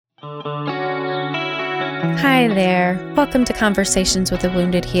Hi there. Welcome to Conversations with a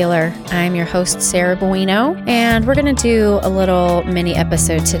Wounded Healer. I'm your host, Sarah Bueno, and we're going to do a little mini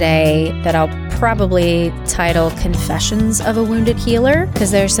episode today that I'll probably title Confessions of a Wounded Healer, because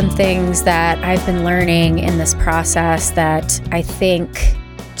there's some things that I've been learning in this process that I think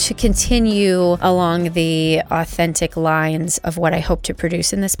to continue along the authentic lines of what I hope to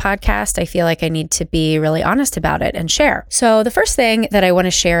produce in this podcast, I feel like I need to be really honest about it and share. So the first thing that I want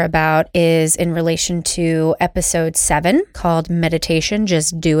to share about is in relation to episode 7 called Meditation,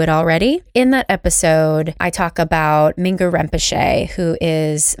 Just Do It Already. In that episode, I talk about Mingyur Rinpoche, who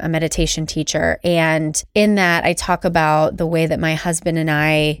is a meditation teacher. And in that, I talk about the way that my husband and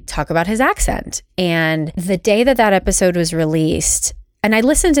I talk about his accent. And the day that that episode was released, and I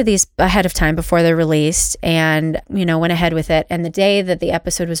listened to these ahead of time before they're released and, went ahead with it. And the day that the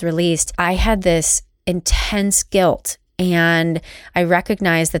episode was released, I had this intense guilt. And I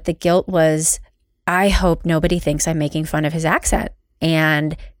recognized that the guilt was, I hope nobody thinks I'm making fun of his accent.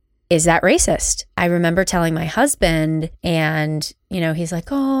 And is that racist? I remember telling my husband and, he's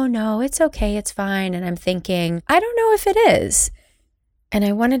like, oh, no, it's okay. It's fine. And I'm thinking, I don't know if it is. And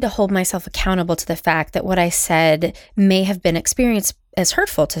I wanted to hold myself accountable to the fact that what I said may have been experienced as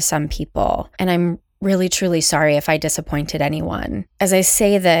hurtful to some people. And I'm really, truly sorry if I disappointed anyone. As I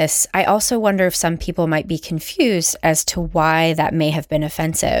say this, I also wonder if some people might be confused as to why that may have been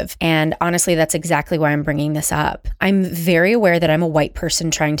offensive. And honestly, that's exactly why I'm bringing this up. I'm very aware that I'm a white person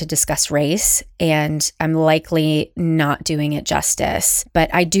trying to discuss race, and I'm likely not doing it justice.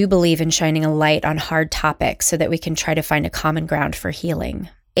 But I do believe in shining a light on hard topics so that we can try to find a common ground for healing.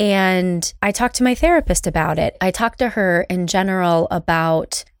 And I talked to my therapist about it. I talked to her in general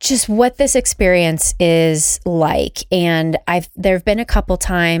about just what this experience is like. And there have been a couple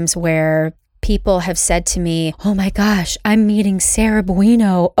times where people have said to me, oh my gosh, I'm meeting Sarah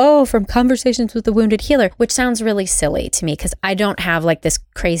Bueno, from Conversations with the Wounded Healer, which sounds really silly to me because I don't have like this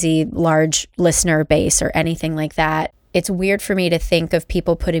crazy large listener base or anything like that. It's weird for me to think of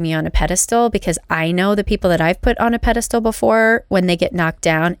people putting me on a pedestal because I know the people that I've put on a pedestal before, when they get knocked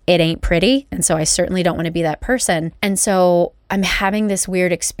down, it ain't pretty. And so I certainly don't want to be that person. And so I'm having this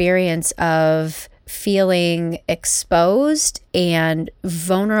weird experience of feeling exposed and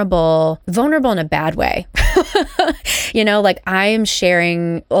vulnerable in a bad way. Like I am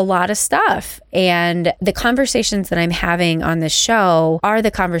sharing a lot of stuff, and the conversations that I'm having on this show are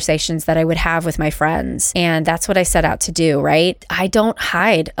the conversations that I would have with my friends. And that's what I set out to do, right? I don't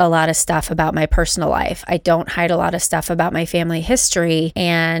hide a lot of stuff about my personal life. I don't hide a lot of stuff about my family history.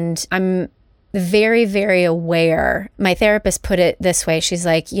 And I'm very, very aware. My therapist put it this way. She's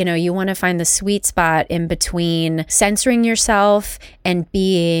like, you want to find the sweet spot in between censoring yourself and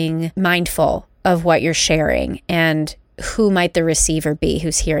being mindful of what you're sharing and who might the receiver be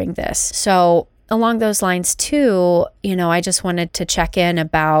who's hearing this. So along those lines too, I just wanted to check in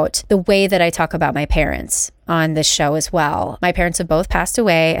about the way that I talk about my parents on this show as well. My parents have both passed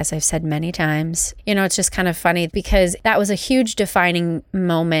away, as I've said many times. It's just kind of funny because that was a huge defining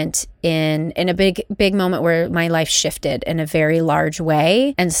moment in a big moment where my life shifted in a very large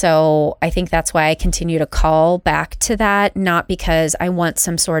way. And so I think that's why I continue to call back to that, not because I want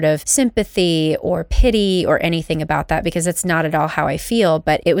some sort of sympathy or pity or anything about that, because it's not at all how I feel,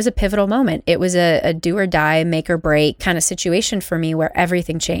 but it was a pivotal moment. It was a do or die, make or break kind of situation for me where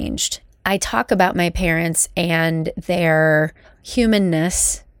everything changed. I talk about my parents and their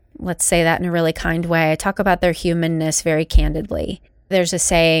humanness. Let's say that in a really kind way. I talk about their humanness very candidly. There's a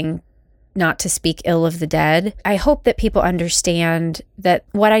saying, not to speak ill of the dead. I hope that people understand that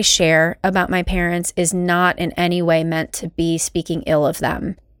what I share about my parents is not in any way meant to be speaking ill of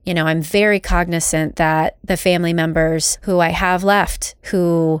them. I'm very cognizant that the family members who I have left,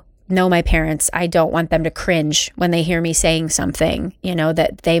 who know my parents, I don't want them to cringe when they hear me saying something,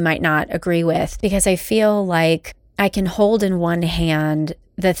 that they might not agree with, because I feel like I can hold in one hand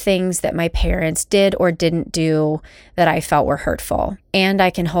the things that my parents did or didn't do that I felt were hurtful. And I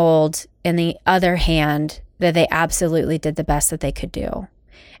can hold in the other hand that they absolutely did the best that they could do.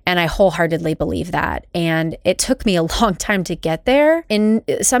 And I wholeheartedly believe that. And it took me a long time to get there. In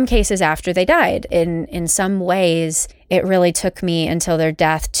some cases after they died. In some ways, it really took me until their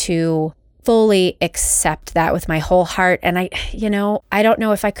death to fully accept that with my whole heart. And I don't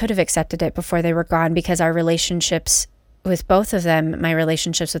know if I could have accepted it before they were gone, because our relationships with both of them, my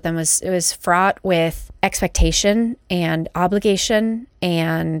relationships with them was fraught with expectation and obligation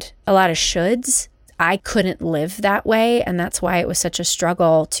and a lot of shoulds. I couldn't live that way. And that's why it was such a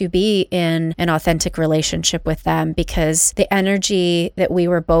struggle to be in an authentic relationship with them, because the energy that we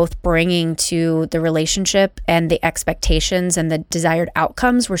were both bringing to the relationship and the expectations and the desired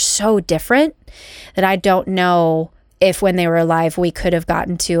outcomes were so different that I don't know if when they were alive, we could have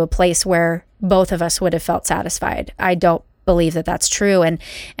gotten to a place where both of us would have felt satisfied. I don't believe that that's true. And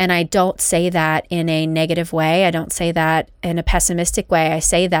I don't say that in a negative way. I don't say that in a pessimistic way. I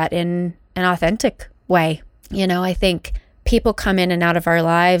say that in an authentic way. I think people come in and out of our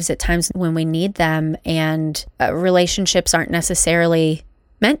lives at times when we need them, and relationships aren't necessarily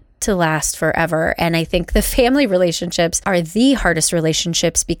meant to last forever. And I think the family relationships are the hardest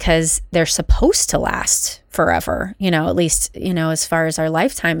relationships because they're supposed to last forever, at least, as far as our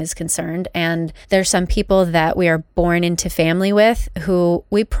lifetime is concerned. And there's some people that we are born into family with who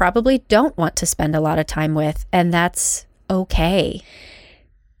we probably don't want to spend a lot of time with. And that's okay.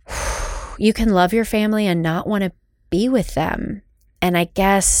 You can love your family and not want to be with them. And I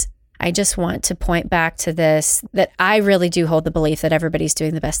guess I just want to point back to this, that I really do hold the belief that everybody's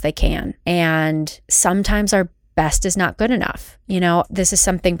doing the best they can. And sometimes our best is not good enough. This is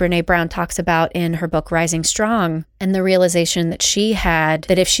something Brené Brown talks about in her book, Rising Strong, and the realization that she had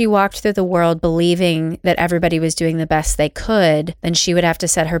that if she walked through the world believing that everybody was doing the best they could, then she would have to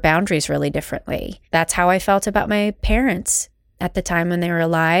set her boundaries really differently. That's how I felt about my parents at the time when they were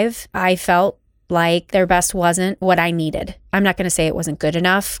alive. I felt like their best wasn't what I needed. I'm not going to say it wasn't good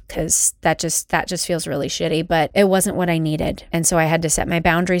enough, because that just feels really shitty, but it wasn't what I needed. And so I had to set my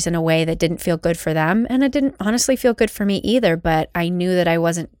boundaries in a way that didn't feel good for them. And it didn't honestly feel good for me either, but I knew that I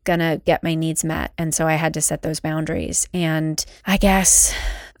wasn't going to get my needs met. And so I had to set those boundaries. And I guess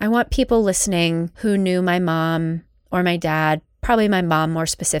I want people listening who knew my mom or my dad, probably my mom more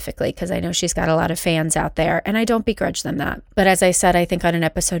specifically, because I know she's got a lot of fans out there, and I don't begrudge them that. But as I said, I think on an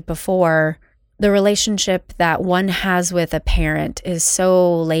episode before, the relationship that one has with a parent is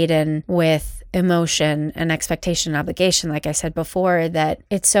so laden with emotion and expectation and obligation, like I said before, that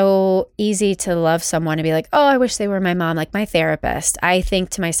it's so easy to love someone and be like, oh, I wish they were my mom, like my therapist. I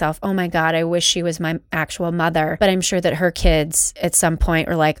think to myself, oh my God, I wish she was my actual mother. But I'm sure that her kids at some point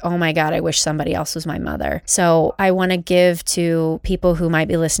are like, oh my God, I wish somebody else was my mother. So I want to give to people who might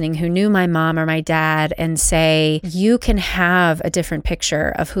be listening who knew my mom or my dad and say, you can have a different picture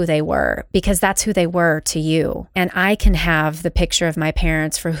of who they were, because that's who they were to you. And I can have the picture of my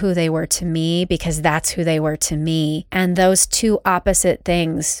parents for who they were to me, because that's who they were to me. And those two opposite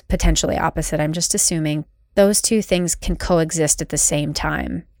things, potentially opposite, I'm just assuming, those two things can coexist at the same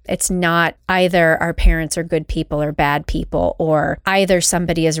time. It's not either our parents are good people or bad people, or either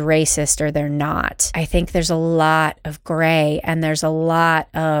somebody is racist or they're not. I think there's a lot of gray, and there's a lot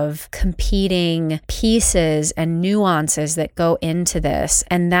of competing pieces and nuances that go into this.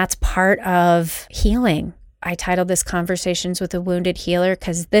 And that's part of healing. I titled this Conversations with a Wounded Healer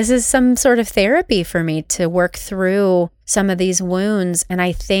because this is some sort of therapy for me to work through some of these wounds. And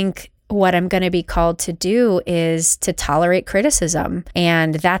I think what I'm going to be called to do is to tolerate criticism.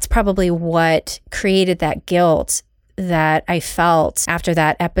 And that's probably what created that guilt that I felt after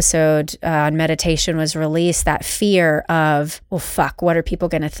that episode on meditation was released, that fear of, well, fuck, what are people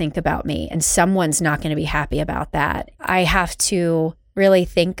going to think about me? And someone's not going to be happy about that. I have to really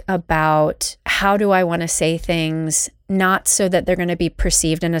think about, how do I want to say things, not so that they're going to be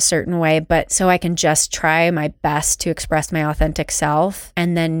perceived in a certain way, but so I can just try my best to express my authentic self,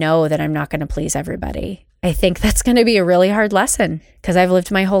 and then know that I'm not going to please everybody. I think that's going to be a really hard lesson, because I've lived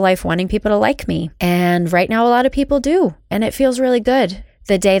my whole life wanting people to like me. And right now, a lot of people do. And it feels really good.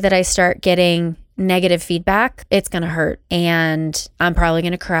 The day that I start getting negative feedback, it's going to hurt. And I'm probably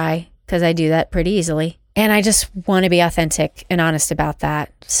going to cry, because I do that pretty easily. And I just want to be authentic and honest about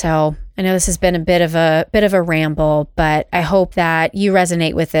that. So I know this has been a bit of a ramble, but I hope that you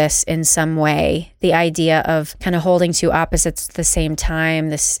resonate with this in some way. The idea of kind of holding two opposites at the same time,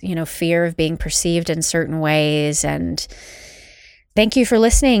 this, fear of being perceived in certain ways. And thank you for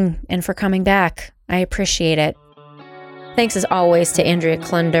listening and for coming back. I appreciate it. Thanks as always to Andrea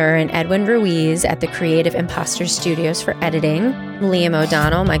Klunder and Edwin Ruiz at the Creative Imposter Studios for editing, Liam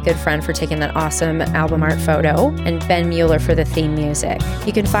O'Donnell, my good friend, for taking that awesome album art photo, and Ben Mueller for the theme music.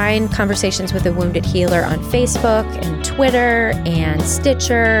 You can find Conversations with a Wounded Healer on Facebook and Twitter and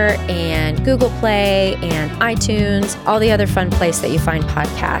Stitcher and Google Play and iTunes, all the other fun places that you find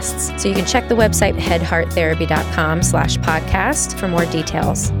podcasts. So you can check the website headhearttherapy.com/podcast for more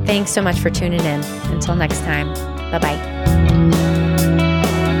details. Thanks so much for tuning in. Until next time. Bye-bye.